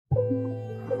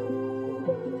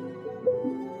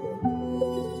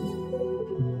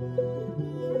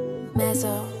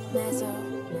Mezzo.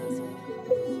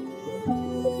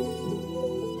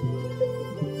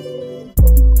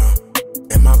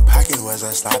 In my pocket was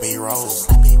a sloppy roll.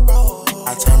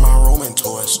 I turned my room into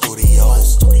a studio.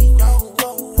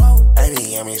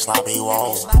 Baby, give me sloppy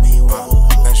roll.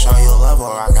 To show you love,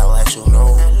 or I gotta let you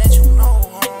know.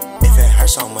 If it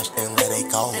hurts so much, then let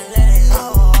it go.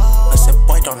 Listen,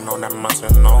 boy, don't know that much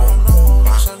to know.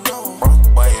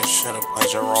 Broke boy, you should've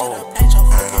played your role.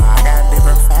 I got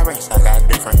different fabrics, I got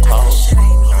different clothes.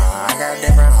 I got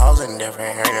different hoes and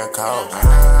different area codes.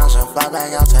 I should fly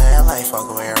back out to LA, fuck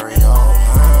with Rio.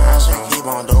 I should keep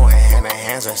on doing hand in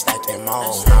hands and stack them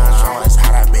moles. I know it's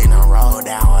how I been the road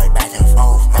down, like back and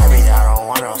forth. Maybe I don't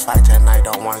wanna fight tonight,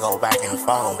 don't wanna go back and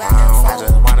forth. I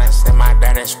just wanna send my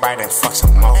dad in Sprite and fuck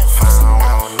some more.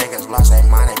 Niggas lost their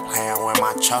money playing with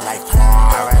my choke like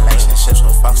my relationships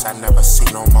with fucks I never see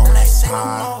no more like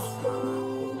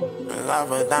I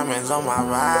put diamonds on my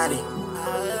body.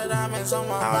 I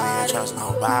don't even trust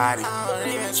nobody.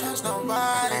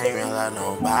 I can't even love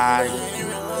nobody.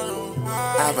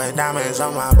 I put diamonds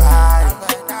on my body.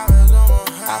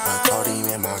 I put codeine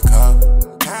in my cup.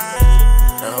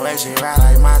 The way she ride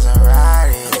like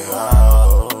Maserati.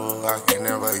 Oh, I can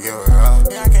never give her up.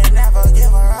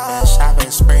 The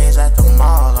shopping sprees at the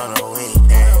mall on the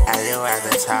weekend. How you at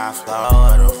the top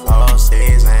floor of the fall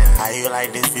season? How you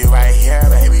like this view right here,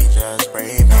 baby? Just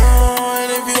breathe in.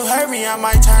 And if you hurt me, I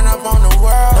might turn up on the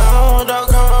world. No, don't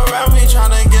come around me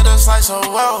tryna get a slice of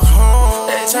wealth.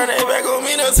 They turn their back on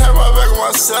me, to turn my back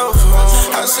on myself.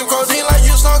 I sip codeine like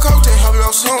you snort coke to help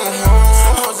your soul.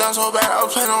 I was down so bad, I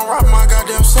was planning on robbing my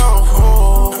goddamn soul.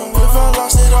 If I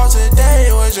lost it all today,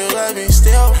 would you let me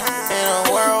still? In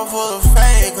a world full of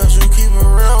fake, cause you keep it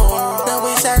real. Then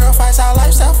we sacrifice our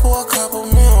lifestyle for a couple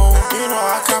meals. You know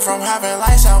I come from having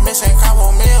lights out, missing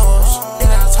couple meals.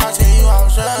 And I talk to you, I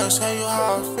was just tell you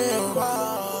how I feel.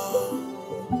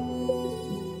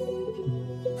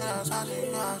 And I talk to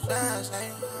you, I was just tell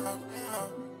you how I feel.